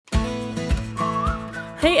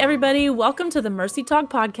Hey, everybody, welcome to the Mercy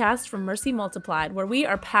Talk podcast from Mercy Multiplied, where we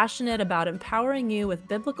are passionate about empowering you with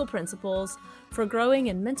biblical principles for growing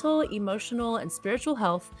in mental, emotional, and spiritual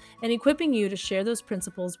health and equipping you to share those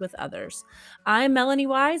principles with others. I'm Melanie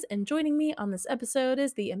Wise, and joining me on this episode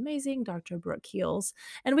is the amazing Dr. Brooke Heels.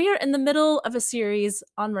 And we are in the middle of a series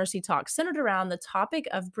on Mercy Talk centered around the topic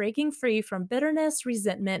of breaking free from bitterness,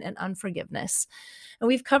 resentment, and unforgiveness. And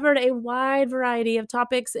we've covered a wide variety of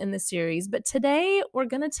topics in this series, but today we're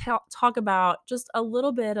going to talk about just a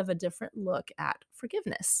little bit of a different look at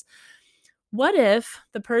forgiveness. What if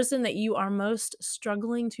the person that you are most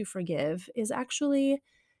struggling to forgive is actually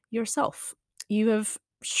yourself? You have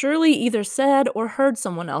surely either said or heard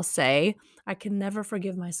someone else say, I can never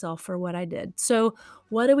forgive myself for what I did. So,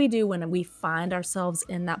 what do we do when we find ourselves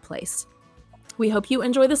in that place? We hope you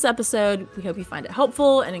enjoy this episode. We hope you find it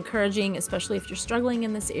helpful and encouraging, especially if you're struggling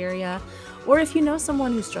in this area, or if you know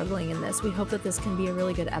someone who's struggling in this. We hope that this can be a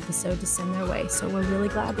really good episode to send their way. So we're really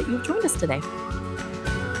glad that you've joined us today.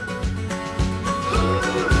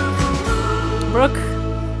 Brooke,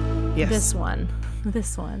 yes.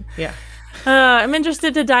 This one. Yeah. I'm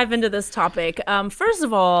interested to dive into this topic. First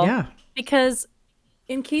of all, because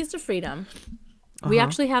in Keys to Freedom, we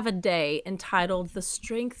actually have a day entitled The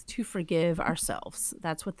Strength to Forgive Ourselves.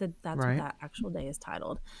 That's what what that actual day is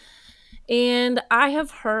titled. And I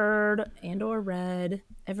have heard and or read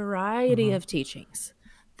a variety of teachings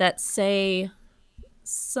that say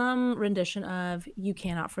some rendition of you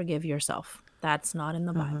cannot forgive yourself. That's not in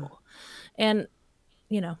the Bible. And,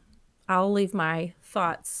 I'll leave my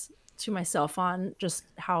thoughts to myself on just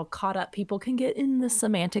how caught up people can get in the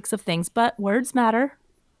semantics of things, but words matter.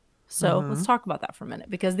 So let's talk about that for a minute,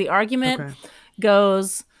 because the argument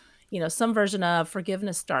goes, some version of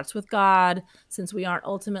forgiveness starts with God. Since we aren't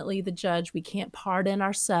ultimately the judge, we can't pardon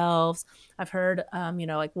ourselves. I've heard,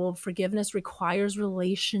 forgiveness requires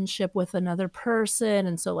relationship with another person.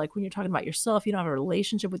 And so when you're talking about yourself, you don't have a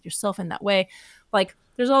relationship with yourself in that way.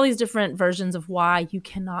 There's all these different versions of why you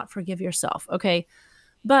cannot forgive yourself. Okay.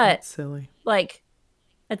 But that's silly.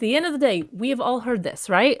 At the end of the day, we have all heard this,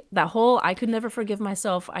 right? That whole I could never forgive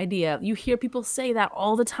myself idea. You hear people say that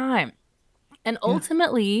all the time. And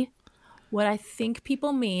ultimately, what I think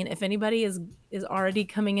people mean, if anybody is already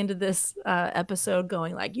coming into this episode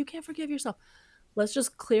going you can't forgive yourself, let's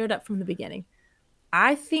just clear it up from the beginning.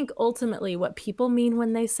 I think ultimately what people mean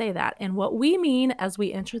when they say that, and what we mean as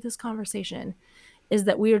we enter this conversation, is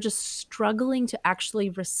that we are just struggling to actually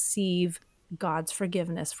receive God's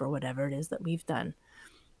forgiveness for whatever it is that we've done.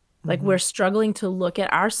 We're struggling to look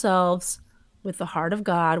at ourselves with the heart of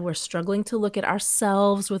God. We're struggling to look at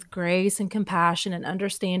ourselves with grace and compassion and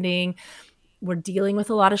understanding. We're dealing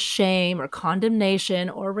with a lot of shame or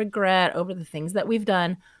condemnation or regret over the things that we've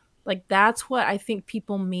done. That's what I think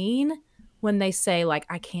people mean when they say,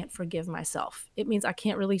 I can't forgive myself. It means I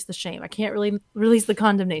can't release the shame. I can't really release the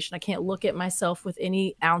condemnation. I can't look at myself with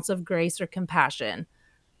any ounce of grace or compassion.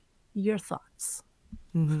 Your thoughts?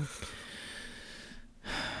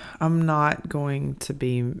 I'm not going to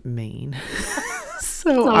be mean.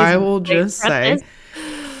 So I will just say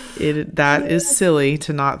that is silly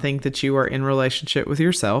to not think that you are in relationship with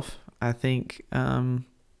yourself. I think,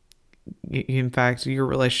 in fact, your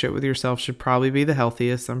relationship with yourself should probably be the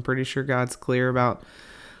healthiest. I'm pretty sure God's clear about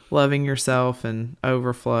loving yourself and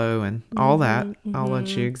overflow and all that. I'll let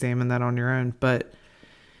you examine that on your own. But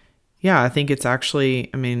yeah, I think it's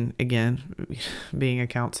actually, again, being a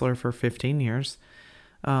counselor for 15 years,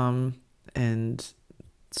 and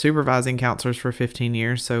supervising counselors for 15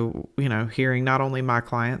 years. So, hearing not only my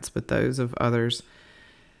clients, but those of others,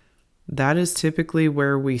 that is typically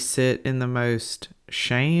where we sit in the most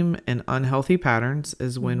shame and unhealthy patterns,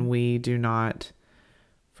 is when we do not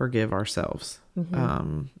forgive ourselves,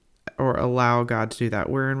 or allow God to do that.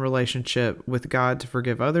 We're in relationship with God to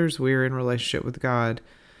forgive others. We're in relationship with God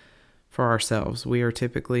for ourselves. We are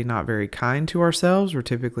typically not very kind to ourselves. We're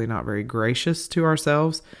typically not very gracious to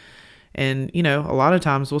ourselves. And, a lot of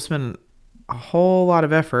times we'll spend a whole lot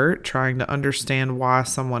of effort trying to understand why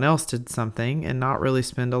someone else did something and not really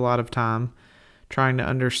spend a lot of time trying to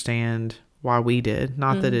understand why we did.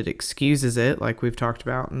 Not that it excuses it, like we've talked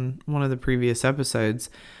about in one of the previous episodes,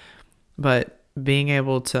 but being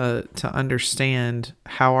able to understand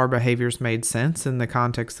how our behaviors made sense in the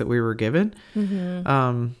context that we were given.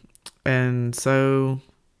 And so,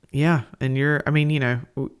 yeah. And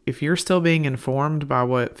if you're still being informed by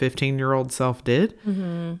what 15-year-old self did,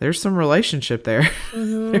 there's some relationship there.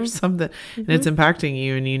 There's something, and it's impacting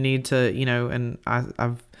you, and you need to, and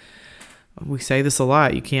we say this a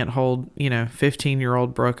lot. You can't hold,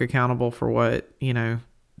 15-year-old Brooke accountable for what,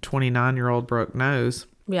 29-year-old Brooke knows.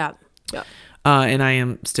 Yeah. Yeah. And I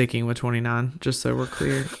am sticking with 29, just so we're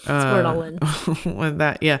clear. That's where it all ends. With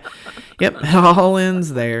that, yeah. Yep, it all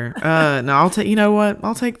ends there. No, you know what?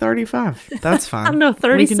 I'll take 35. That's fine. I don't know,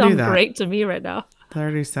 30 We can do sound that. great to me right now.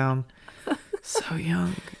 30 sound so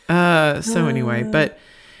young. So anyway, but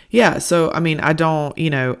yeah, so I mean, I don't,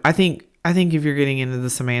 I think if you're getting into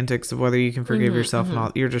the semantics of whether you can forgive yourself and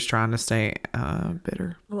all, you're just trying to stay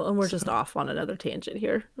bitter. Well, and we're just off on another tangent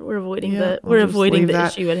here. We're avoiding Yeah, the leave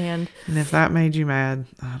that. issue at hand. And if that made you mad,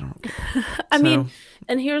 I don't care. I mean,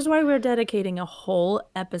 and here's why we're dedicating a whole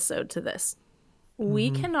episode to this.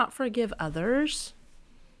 We cannot forgive others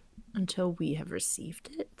until we have received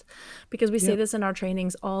it. Because we say this in our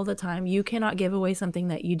trainings all the time. You cannot give away something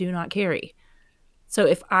that you do not carry. So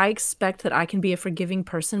if I expect that I can be a forgiving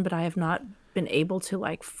person, but I have not been able to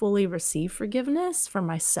like fully receive forgiveness for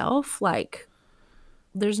myself, like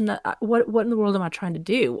there's no, what in the world am I trying to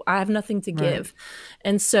do? I have nothing to give.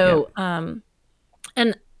 And so, and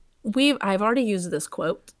I've already used this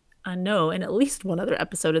quote, I know, in at least one other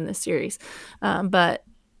episode in this series. But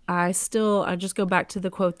I just go back to the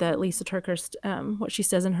quote that Lisa TerKeurst, what she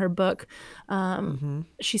says in her book.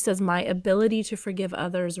 She says, "My ability to forgive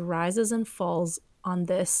others rises and falls on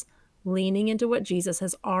this, leaning into what Jesus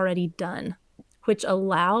has already done, which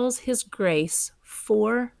allows his grace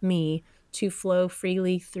for me to flow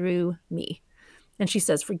freely through me." And she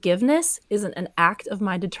says, "Forgiveness isn't an act of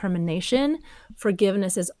my determination.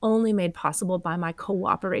 Forgiveness is only made possible by my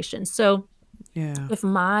cooperation." So if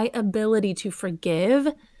my ability to forgive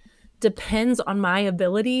depends on my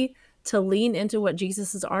ability to lean into what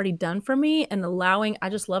Jesus has already done for me and allowing, I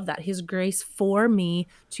just love that, his grace for me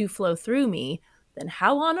to flow through me, then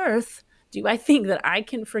how on earth do I think that I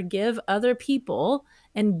can forgive other people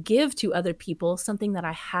and give to other people something that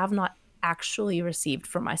I have not actually received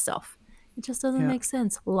for myself? It just doesn't make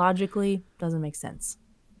sense. Logically, doesn't make sense.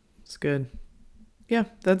 It's good. Yeah,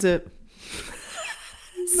 that's it.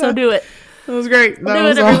 So do it. That was great. That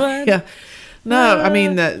was all. Yeah. No, I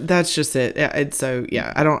mean that's just it. It's so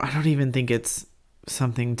I don't even think it's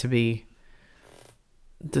something to be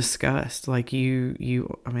discussed. Like I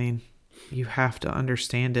mean, you have to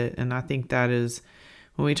understand it, and I think that is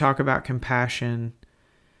when we talk about compassion,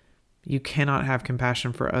 you cannot have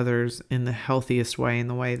compassion for others in the healthiest way, in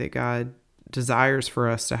the way that God desires for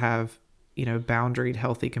us to have, boundaried,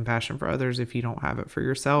 healthy compassion for others if you don't have it for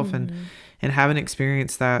yourself and haven't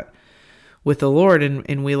experienced that with the Lord.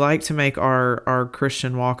 And we like to make our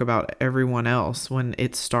Christian walk about everyone else when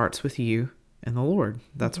it starts with you and the Lord.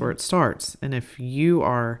 That's where it starts. And if you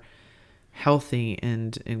are healthy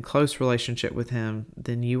and in close relationship with him,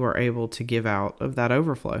 then you are able to give out of that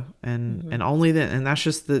overflow. And only then, and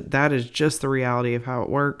that is just the reality of how it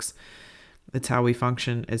works. It's how we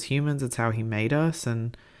function as humans. It's how he made us.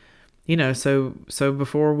 And, so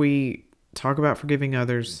before we talk about forgiving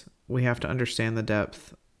others, we have to understand the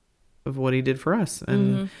depth of what he did for us.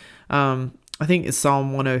 And I think it's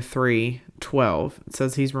Psalm 103:12. It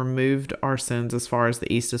says he's removed our sins as far as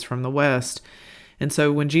the east is from the west. And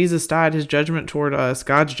so when Jesus died, his judgment toward us,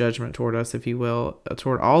 God's judgment toward us, if you will,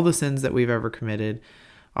 toward all the sins that we've ever committed,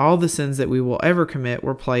 all the sins that we will ever commit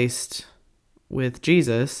were placed with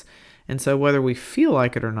Jesus. And so whether we feel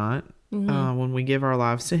like it or not, when we give our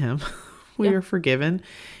lives to him, we are forgiven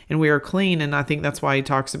and we are clean. And I think that's why he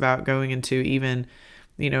talks about going into even,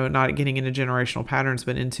 not getting into generational patterns,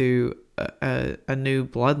 but into a new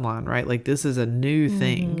bloodline, right? Like this is a new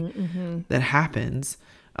thing that happens.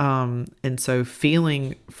 And so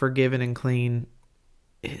feeling forgiven and clean,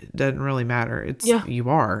 it doesn't really matter. It's you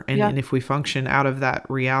are. And if we function out of that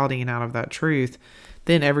reality and out of that truth,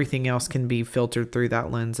 then everything else can be filtered through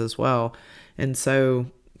that lens as well. And so,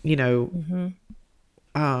 so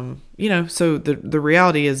the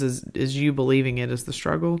reality is you believing it is the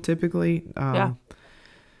struggle typically.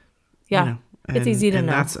 It's easy to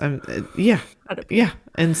know. That's,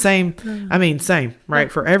 and same,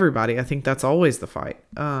 right? For everybody. I think that's always the fight.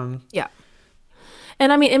 And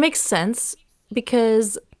I mean, it makes sense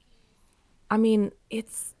because, I mean,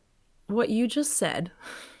 it's what you just said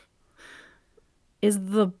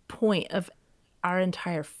is the point of our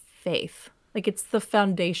entire faith. Like it's the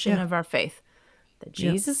foundation of our faith that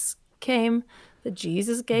Jesus came, that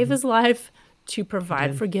Jesus gave his life to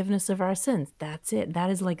provide forgiveness of our sins. That's it.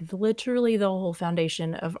 That is like literally the whole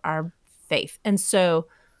foundation of our faith. And so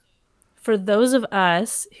for those of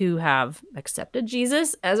us who have accepted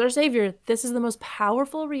Jesus as our Savior, this is the most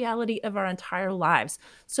powerful reality of our entire lives.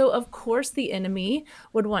 So of course the enemy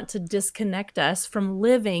would want to disconnect us from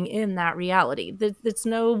living in that reality. It's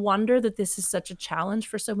no wonder that this is such a challenge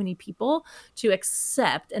for so many people to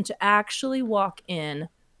accept and to actually walk in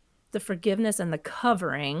the forgiveness and the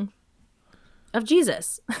covering of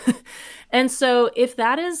Jesus. And so if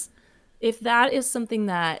that is something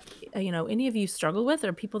that, any of you struggle with,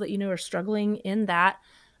 or people that are struggling in that,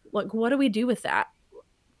 like, what do we do with that?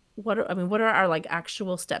 What are our like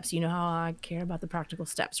actual steps? You know how I care about the practical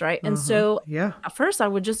steps, right? And so Yeah. first I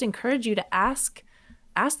would just encourage you to ask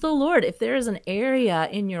the Lord if there is an area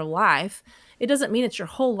in your life. It doesn't mean it's your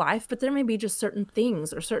whole life, but there may be just certain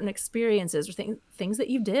things or certain experiences or things that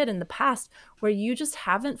you did in the past where you just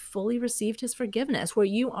haven't fully received his forgiveness, where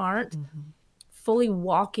you aren't fully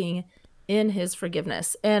walking in his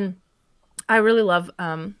forgiveness. And I really love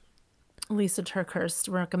Lisa TerKeurst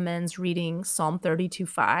recommends reading Psalm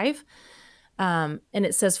 32:5. And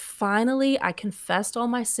it says, "Finally, I confessed all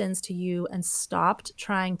my sins to you and stopped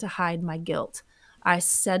trying to hide my guilt. I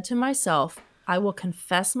said to myself, I will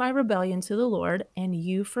confess my rebellion to the Lord, and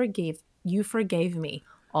you forgave me.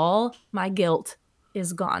 All my guilt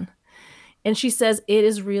is gone." And she says it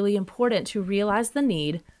is really important to realize the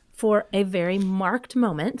need for a very marked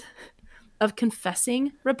moment of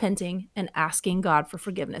confessing, repenting, and asking God for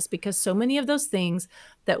forgiveness, because so many of those things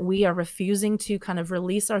that we are refusing to kind of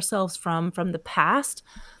release ourselves from the past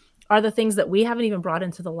are the things that we haven't even brought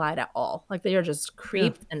into the light at all. Like, they are just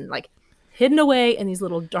creeped and like hidden away in these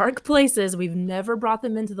little dark places. We've never brought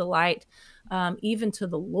them into the light, even to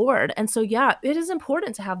the Lord. And so, yeah, it is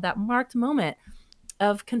important to have that marked moment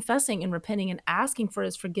of confessing and repenting and asking for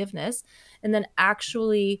his forgiveness, and then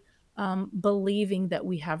actually believing that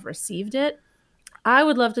we have received it. I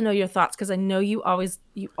would love to know your thoughts, because I know you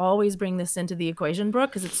always bring this into the equation, Brooke,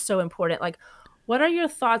 because it's so important. Like, what are your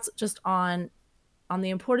thoughts just on the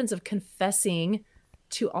importance of confessing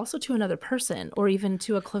to another person, or even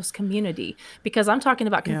to a close community? Because I'm talking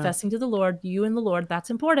about confessing to the Lord, you and the Lord, that's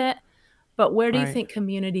important. But where do you think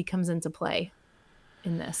community comes into play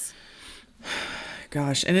in this?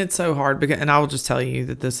 Gosh, and it's so hard because, and I will just tell you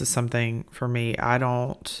that this is something for me. I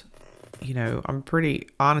don't, I'm pretty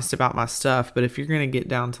honest about my stuff, but if you're going to get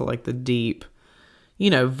down to like the deep,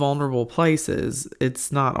 vulnerable places,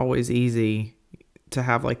 it's not always easy to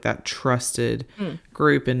have like that trusted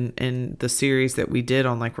group. And the series that we did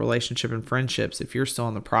on like relationship and friendships, if you're still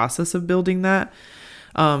in the process of building that.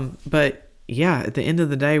 But yeah, at the end of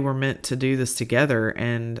the day, we're meant to do this together.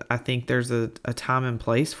 And I think there's a time and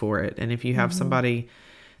place for it. And if you have somebody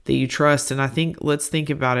that you trust, and I think, let's think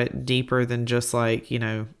about it deeper than just like,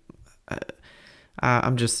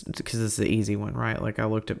 I'm just, because it's the easy one, right? Like, I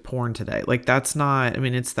looked at porn today. Like, that's not,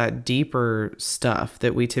 it's that deeper stuff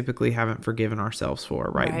that we typically haven't forgiven ourselves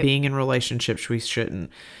for, right? Being in relationships we shouldn't,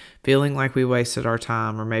 feeling like we wasted our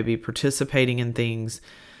time, or maybe participating in things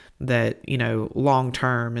that, long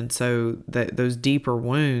term. And so that those deeper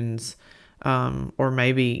wounds, or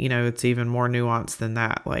maybe, it's even more nuanced than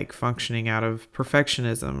that, like functioning out of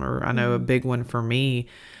perfectionism. Or I know a big one for me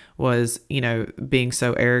was, being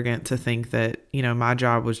so arrogant to think that, my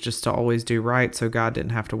job was just to always do right, so God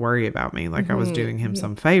didn't have to worry about me, like I was doing him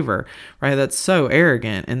some favor, right? That's so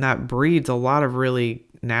arrogant, and that breeds a lot of really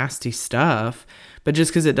nasty stuff. But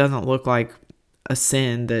just because it doesn't look like a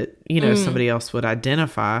sin that, somebody else would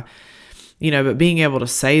identify, but being able to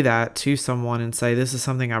say that to someone and say, this is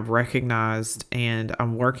something I've recognized and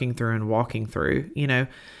I'm working through and walking through,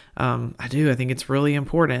 I think it's really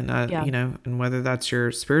important, and whether that's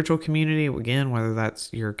your spiritual community, again, whether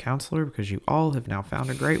that's your counselor, because you all have now found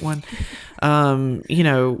a great one,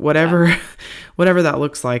 whatever that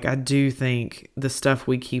looks like, I do think the stuff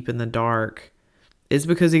we keep in the dark is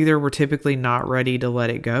because either we're typically not ready to let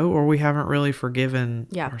it go, or we haven't really forgiven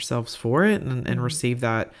ourselves for it and received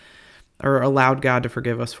that, or allowed God to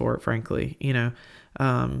forgive us for it, frankly,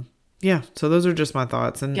 so those are just my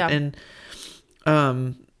thoughts. And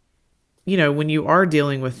when you are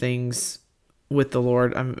dealing with things with the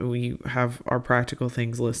Lord, we have our practical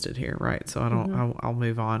things listed here, right? So I'll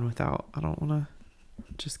move on without, I don't want to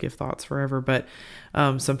just give thoughts forever, but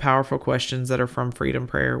some powerful questions that are from Freedom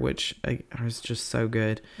Prayer, which is just so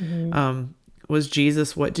good. Was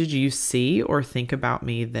Jesus, what did you see or think about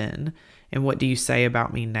me then? And what do you say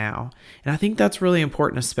about me now? And I think that's really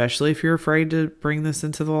important, especially if you're afraid to bring this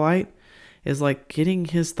into the light, is like getting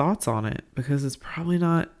his thoughts on it, because it's probably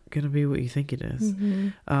not going to be what you think it is.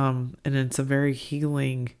 And it's a very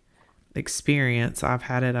healing experience. I've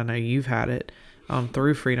had it. I know you've had it.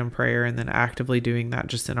 Through Freedom Prayer, and then actively doing that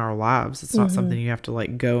just in our lives. It's not something you have to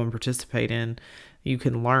like go and participate in. You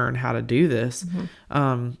can learn how to do this.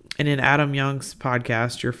 And in Adam Young's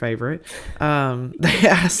podcast, your favorite, they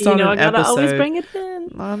asked on an episode. Always bring it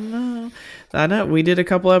in. I know. We did a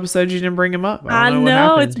couple episodes. You didn't bring him up. I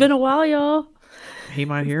know. It's been a while, y'all. he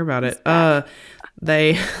might hear about He's it. back.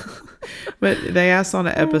 They, but they asked on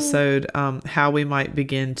an episode, how we might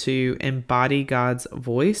begin to embody God's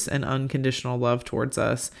voice and unconditional love towards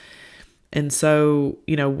us. And so,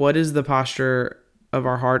 what is the posture of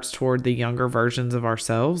our hearts toward the younger versions of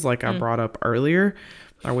ourselves? Like I brought up earlier,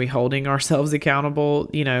 are we holding ourselves accountable?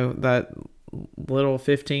 That little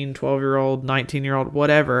 15, 12-year-old, 19-year-old,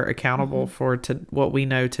 whatever, accountable for what we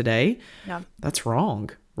know today? Yeah. That's wrong,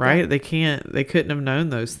 right? They couldn't have known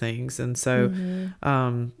those things. And so,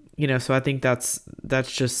 so I think that's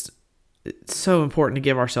just it's so important to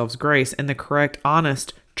give ourselves grace and the correct,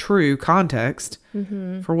 honest, true context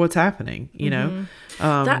for what's happening,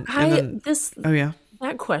 That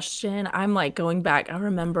question, I'm like going back. I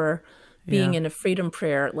remember being in a Freedom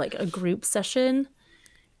Prayer, like a group session,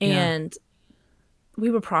 and we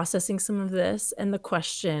were processing some of this, and that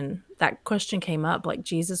question came up, like,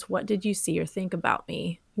 Jesus, what did you see or think about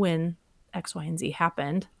me when X, Y, and Z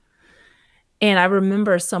happened? And I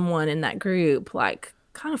remember someone in that group, like,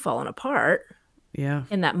 kind of falling apart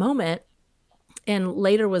in that moment, and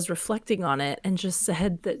later was reflecting on it and just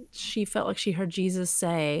said that she felt like she heard Jesus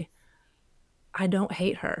say, I don't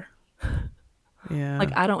hate her.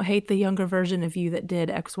 Like, I don't hate the younger version of you that did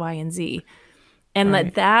X, Y, and Z. And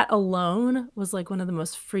that alone was like one of the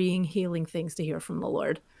most freeing, healing things to hear from the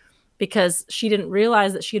Lord, because she didn't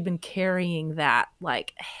realize that she had been carrying that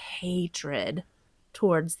like hatred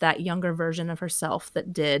towards that younger version of herself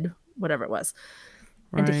that did whatever it was.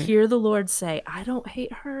 And to hear the Lord say, I don't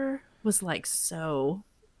hate her, was like so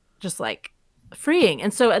just like freeing.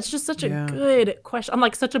 And so it's just such a good question. I'm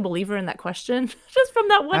like such a believer in that question just from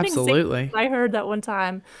that one Absolutely. example I heard that one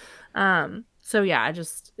time. So yeah,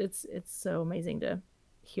 it's so amazing to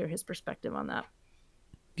hear his perspective on that.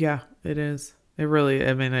 Yeah, it is. It really,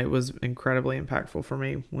 it was incredibly impactful for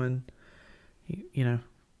me when you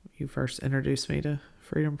first introduced me to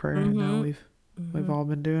Freedom Prayer, and now we've all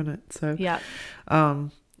been doing it. So yeah.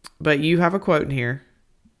 But you have a quote in here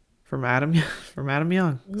from Adam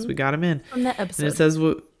Young, because we got him in From that episode. and it says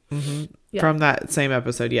from that same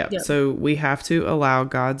episode. Yeah. So we have to allow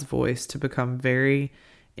God's voice to become very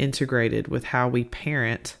integrated with how we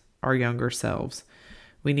parent our younger selves.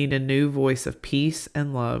 We need a new voice of peace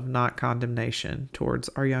and love, not condemnation, towards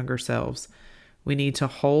our younger selves. We need to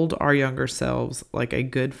hold our younger selves like a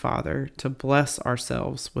good father, to bless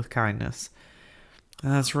ourselves with kindness.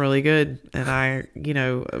 And that's really good. And I,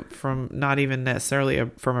 from not even necessarily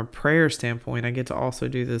from a prayer standpoint, I get to also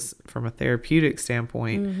do this from a therapeutic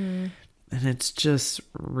standpoint. And it's just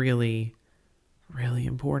really, really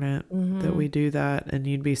important that we do that. And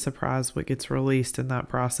you'd be surprised what gets released in that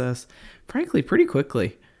process, frankly, pretty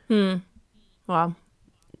quickly. Wow.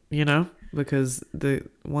 Because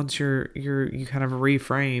once you kind of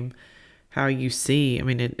reframe how you see,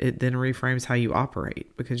 it then reframes how you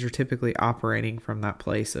operate, because you're typically operating from that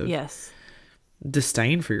place of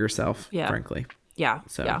disdain for yourself, frankly. Yeah.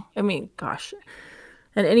 So. Yeah. Gosh.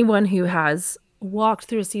 And anyone who has walked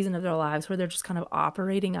through a season of their lives where they're just kind of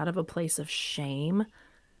operating out of a place of shame,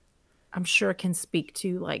 I'm sure can speak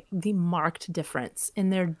to like the marked difference in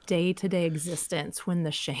their day-to-day existence when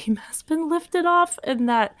the shame has been lifted off and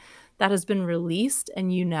that has been released,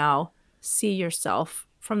 and you now see yourself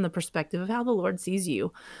from the perspective of how the Lord sees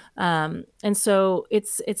you. And so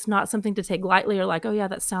it's not something to take lightly or like, oh yeah,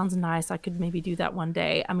 that sounds nice, I could maybe do that one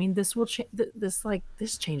day. This will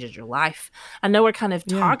this changes your life. I know we're kind of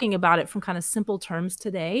talking about it from kind of simple terms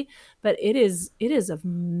today, but it is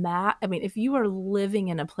if you are living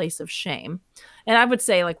in a place of shame, and I would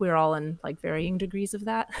say like we're all in like varying degrees of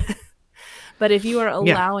that, but if you are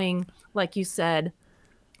allowing, like you said,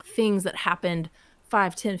 things that happened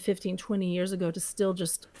 5, 10, 15, 20 years ago to still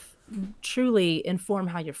just truly inform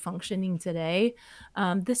how you're functioning today,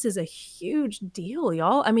 this is a huge deal,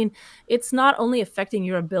 y'all. It's not only affecting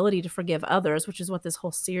your ability to forgive others, which is what this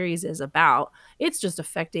whole series is about. It's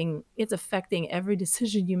affecting every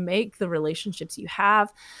decision you make, the relationships you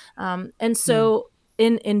have. And so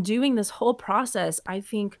in doing this whole process, I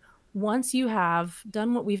think once you have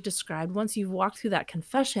done what we've described, once you've walked through that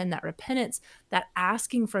confession, that repentance, that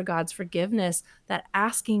asking for God's forgiveness, that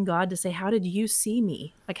asking God to say, how did you see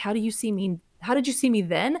me? Like, how do you see me? How did you see me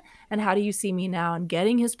then? And how do you see me now? And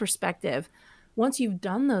getting his perspective. Once you've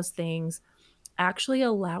done those things, actually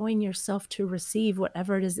allowing yourself to receive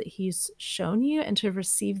whatever it is that he's shown you, and to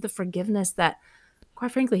receive the forgiveness that,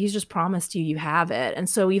 quite frankly, he's just promised you have it. And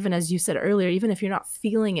so even as you said earlier, even if you're not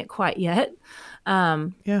feeling it quite yet,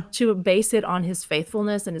 to base it on his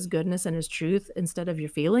faithfulness and his goodness and his truth instead of your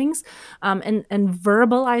feelings, and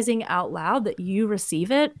verbalizing out loud that you receive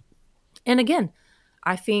it. And again,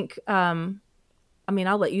 I think, I'm I mean,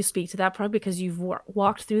 I'll let you speak to that probably because you've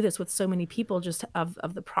walked through this with so many people, just of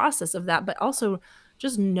the process of that, but also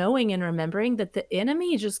just knowing and remembering that the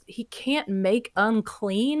enemy he can't make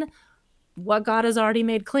unclean what God has already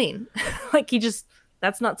made clean. Like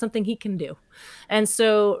that's not something he can do. And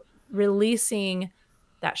so releasing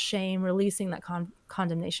that shame, releasing that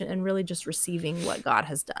condemnation, and really just receiving what God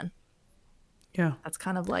has done. Yeah. That's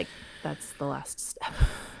kind of like, that's the last step.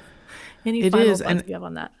 Any It final is, thoughts and you have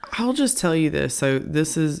on that? I'll just tell you this. So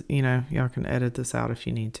this is, y'all can edit this out if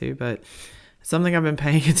you need to, but something I've been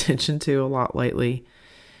paying attention to a lot lately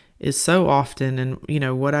is so often,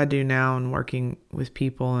 and what I do now and working with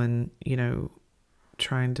people and,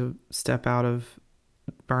 trying to step out of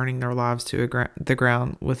burning their lives to the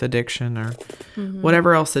ground with addiction or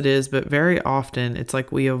whatever else it is. But very often it's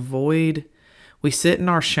like we sit in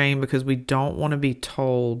our shame because we don't want to be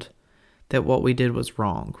told that what we did was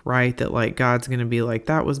wrong, right? That like God's going to be like,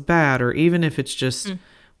 that was bad. Or even if it's just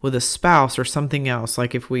with a spouse or something else,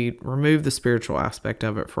 like if we remove the spiritual aspect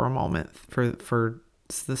of it for a moment for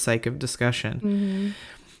the sake of discussion.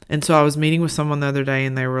 And so I was meeting with someone the other day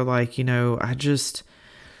and they were like, I just,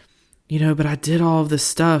 but I did all of this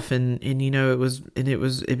stuff and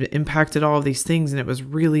it impacted all of these things and it was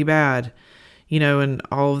really bad. And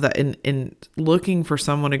all of that, and looking for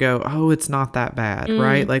someone to go, oh, it's not that bad,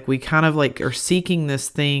 right? Like we kind of like are seeking this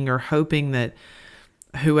thing or hoping that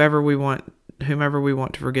whomever we want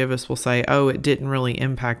to forgive us will say, oh, it didn't really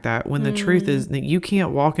impact that. When the truth is that you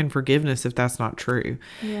can't walk in forgiveness if that's not true.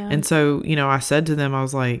 Yeah. And so, I said to them, I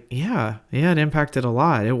was like, yeah, it impacted a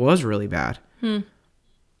lot. It was really bad.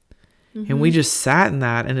 And we just sat in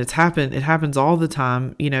that, and it happens all the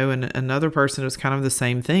time, and another person, it was kind of the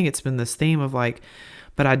same thing. It's been this theme of like,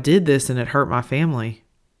 but I did this and it hurt my family.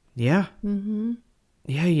 Yeah.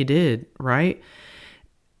 Yeah, you did. Right.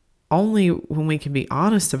 Only when we can be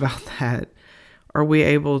honest about that are we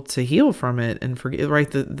able to heal from it and forget,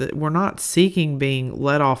 right? We're not seeking being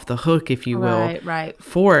let off the hook, if you will, right.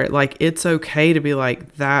 for it. Like, it's okay to be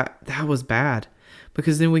like, that was bad.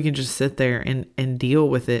 Because then we can just sit there and deal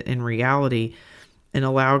with it in reality and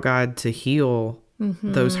allow God to heal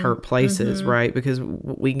those hurt places, right? Because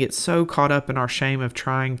we can get so caught up in our shame of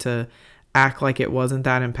trying to act like it wasn't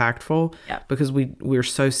that impactful because we're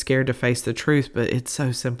so scared to face the truth. But it's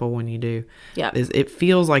so simple when you do. Yeah, it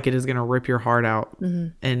feels like it is going to rip your heart out,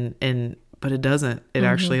 but it doesn't. It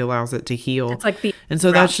actually allows it to heal. It's like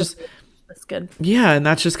that's just. That's good. Yeah. And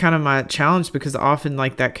that's just kind of my challenge, because often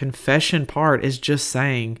like that confession part is just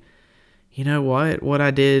saying, you know what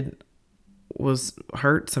I did was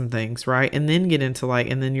hurt some things. Right. And then get into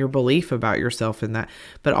and then your belief about yourself in that.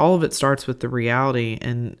 But all of it starts with the reality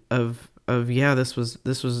and of, this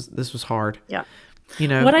was hard. Yeah.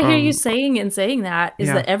 What I hear you saying in saying that is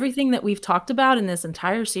that everything that we've talked about in this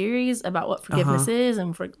entire series about what forgiveness is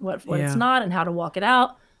and for what it's not and how to walk it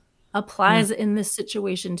out applies in this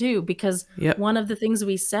situation too, because one of the things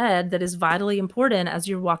we said that is vitally important as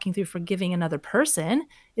you're walking through forgiving another person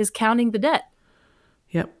is counting the debt.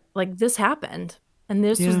 Yep. Like, this happened and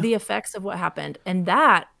this was the effects of what happened. And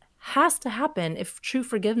that has to happen if true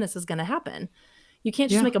forgiveness is going to happen. You can't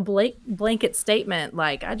just make a blanket statement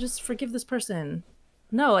like, I just forgive this person.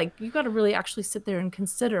 No, like, you got to really actually sit there and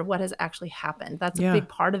consider what has actually happened. That's a big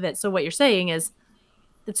part of it. So what you're saying is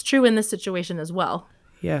it's true in this situation as well.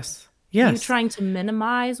 Yes. Are you trying to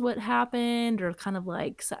minimize what happened or kind of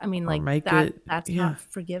like, I mean, like that's not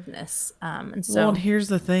forgiveness. And so, and here's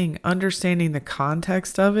the thing, understanding the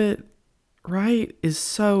context of it, right, is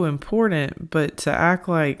so important, but to act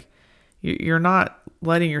like you're not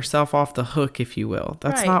letting yourself off the hook, if you will,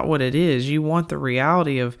 that's not what it is. You want the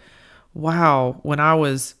reality of, wow, when I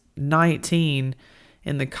was 19,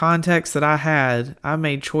 in the context that I had, I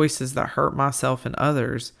made choices that hurt myself and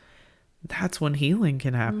others. That's when healing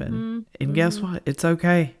can happen. And guess what? It's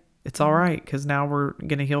okay. It's all right, because now we're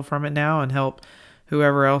going to heal from it now and help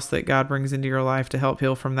whoever else that God brings into your life to help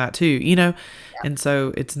heal from that too, And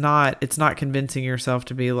so it's not convincing yourself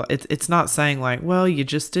to be like, it's not saying like, well, you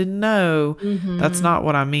just didn't know. That's not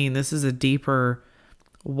what I mean. This is a deeper,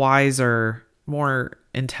 wiser, more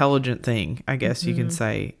intelligent thing, I guess you can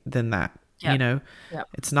say, than that.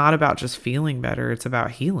 It's not about just feeling better. It's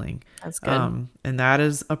about healing. That's good. And that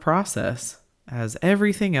is a process, as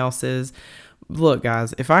everything else is. Look,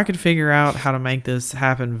 guys, if I could figure out how to make this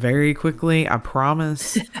happen very quickly, I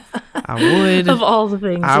promise I would. Of all the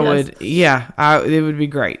things, I would. Yeah, it would be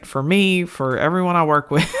great for me, for everyone I work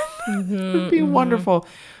with. It would be wonderful.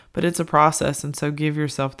 But it's a process. And so give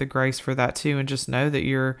yourself the grace for that too. And just know that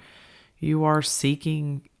you are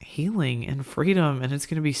seeking healing and freedom, and it's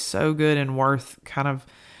going to be so good and worth kind of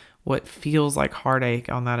what feels like heartache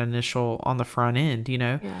on the front end,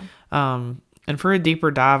 Yeah. And for a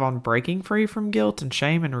deeper dive on breaking free from guilt and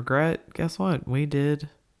shame and regret, guess what? We did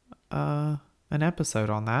an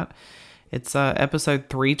episode on that. It's episode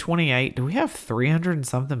 328. Do we have 300 and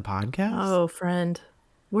something podcasts? Oh, friend,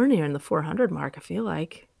 we're nearing the 400 mark, I feel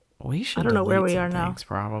like. We should I don't know where we are now.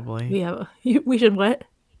 Probably. We should what?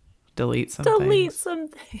 Delete some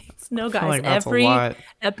things. No, guys, like every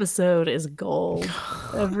episode is gold.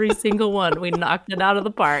 Every single one. We knocked it out of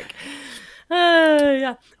the park.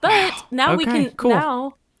 Yeah. But now we can,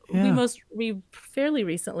 cool. We fairly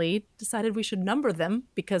recently decided we should number them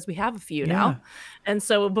because we have a few now. And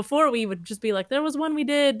so before we would just be like, there was one we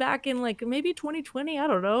did back in like maybe 2020. I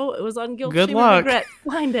don't know. It was on Guilt, Shame, and Regret.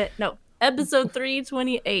 Find it. No, episode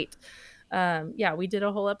 328. We did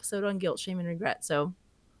a whole episode on guilt, shame, and regret. So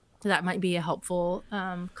that might be a helpful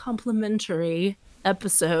complementary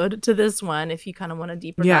episode to this one if you kind of want a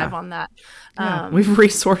deeper dive on that. We've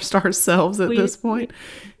resourced ourselves at this point,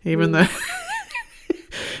 even though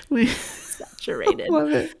we saturated.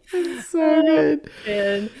 Love it. It's so good.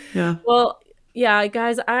 And, yeah. Well, yeah,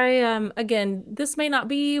 guys, I again, this may not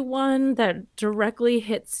be one that directly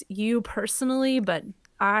hits you personally, but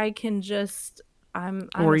I can just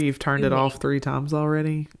or you've turned it off 3 times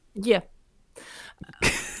already. Yeah.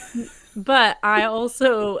 But I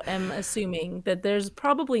also am assuming that there's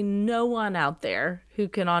probably no one out there who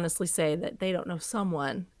can honestly say that they don't know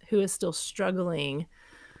someone who is still struggling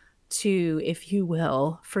to, if you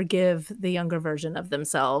will, forgive the younger version of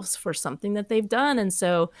themselves for something that they've done. And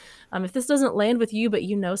so if this doesn't land with you, but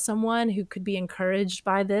you know someone who could be encouraged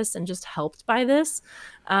by this and just helped by this,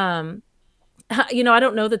 I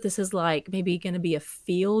don't know that this is like maybe going to be a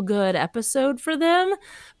feel good episode for them,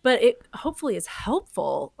 but it hopefully is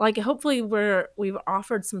helpful. Like hopefully we've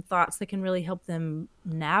offered some thoughts that can really help them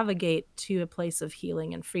navigate to a place of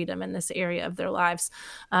healing and freedom in this area of their lives.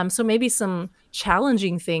 So maybe some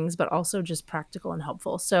challenging things, but also just practical and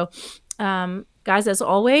helpful. So guys, as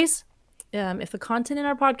always, if the content in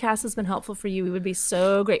our podcast has been helpful for you, we would be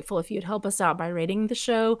so grateful if you'd help us out by rating the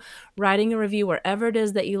show, writing a review wherever it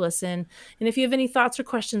is that you listen. And if you have any thoughts or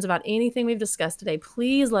questions about anything we've discussed today,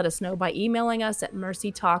 please let us know by emailing us at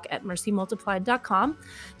mercytalk@mercymultiplied.com.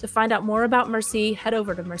 To find out more about Mercy, head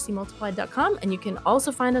over to mercymultiplied.com. And you can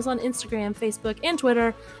also find us on Instagram, Facebook, and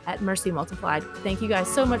Twitter at Mercy Multiplied. Thank you guys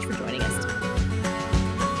so much for joining us today.